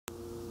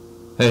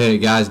Hey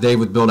guys, Dave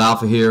with Build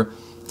Alpha here.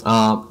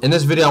 In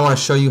this video I want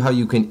to show you how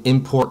you can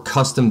import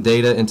custom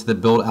data into the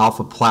Build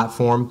Alpha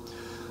platform.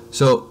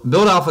 So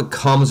Build Alpha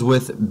comes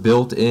with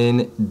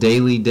built-in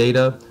daily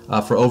data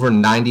for over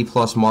 90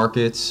 plus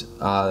markets,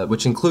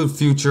 which include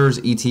futures,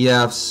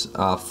 ETFs,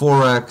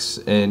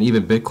 Forex, and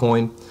even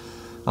Bitcoin.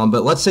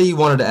 But let's say you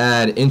wanted to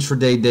add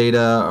intraday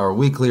data or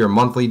weekly or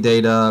monthly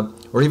data,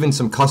 or even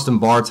some custom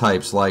bar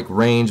types like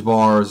range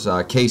bars,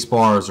 case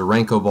bars, or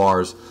Renko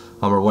bars,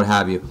 or what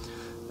have you.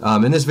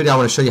 In this video I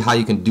want to show you how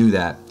you can do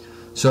that.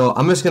 So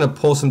I'm just going to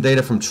pull some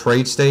data from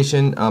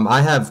TradeStation.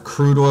 I have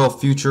crude oil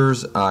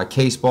futures,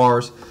 case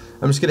bars.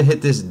 I'm just going to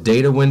hit this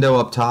data window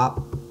up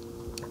top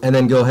and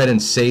then go ahead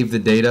and save the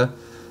data.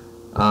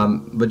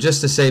 But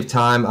just to save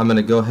time, I'm going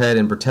to go ahead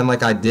and pretend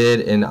like I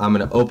did, and I'm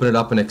going to open it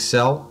up in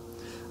Excel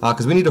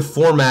because we need to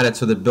format it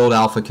so that Build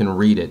Alpha can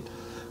read it.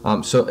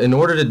 So in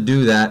order to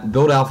do that,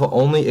 Build Alpha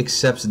only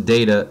accepts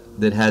data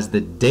that has the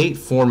date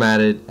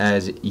formatted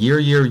as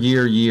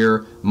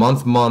year,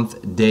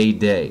 month,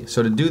 day.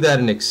 So to do that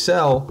in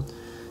Excel,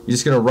 you're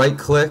just going to right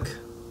click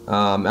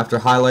after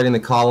highlighting the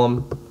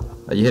column.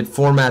 You hit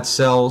Format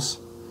Cells,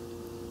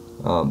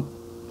 and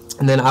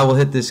then I will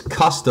hit this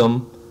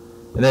Custom,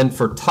 and then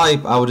for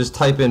type I will just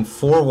type in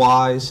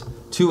 4 Ys,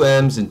 2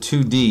 Ms, and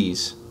 2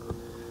 Ds.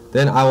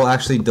 Then I will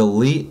actually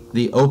delete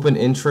the open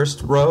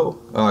interest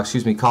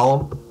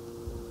column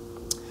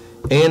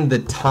and the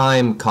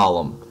time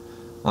column.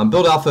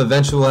 Build Alpha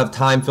eventually will have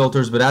time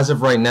filters, but as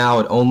of right now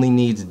it only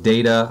needs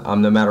data,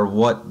 no matter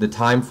what the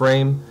time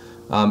frame,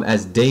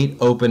 as date,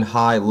 open,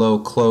 high, low,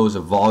 close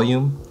of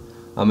volume.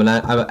 And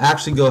I will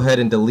actually go ahead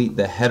and delete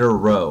the header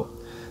row.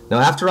 Now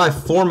after I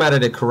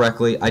formatted it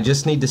correctly, I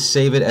just need to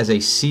save it as a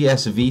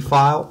CSV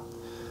file.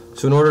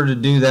 So in order to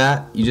do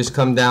that, you just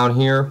come down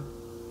here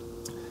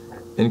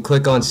and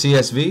click on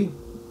CSV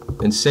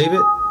and save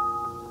it,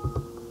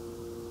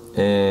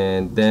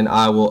 and then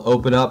I will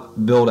open up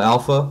Build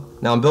Alpha.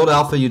 Now in Build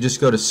Alpha you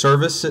just go to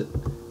Service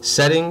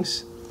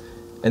Settings,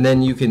 and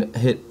then you can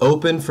hit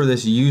Open for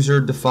this user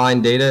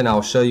defined data, and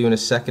I'll show you in a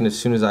second as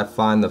soon as I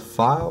find the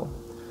file.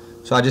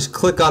 So I just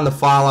click on the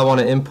file I want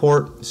to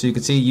import, so you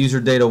can see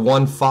user data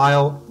 1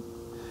 file,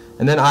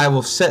 and then I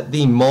will set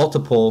the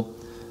multiple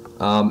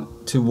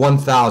to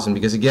 1,000,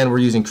 because again we're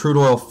using crude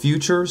oil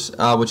futures,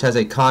 which has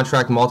a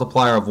contract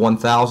multiplier of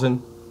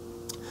 1,000.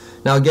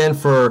 Now again,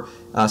 for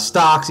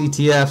stocks,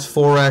 ETFs,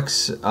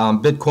 Forex,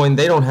 Bitcoin,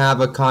 they don't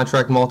have a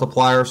contract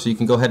multiplier, so you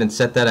can go ahead and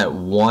set that at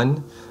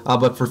 1.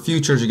 But for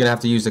futures you're going to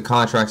have to use the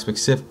contract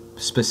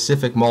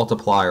specific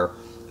multiplier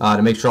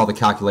to make sure all the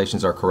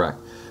calculations are correct.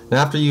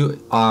 Now after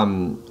you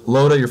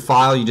load your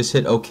file, you just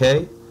hit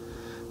OK.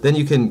 Then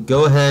you can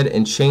go ahead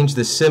and change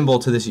the symbol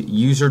to this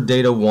user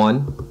data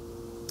 1.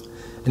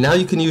 And now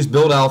you can use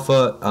Build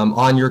Alpha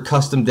on your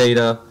custom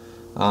data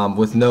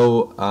with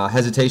no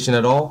hesitation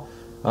at all.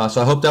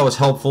 So I hope that was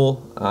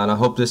helpful, and I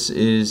hope this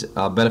is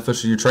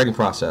beneficial to your trading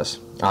process.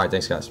 Alright,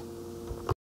 thanks guys.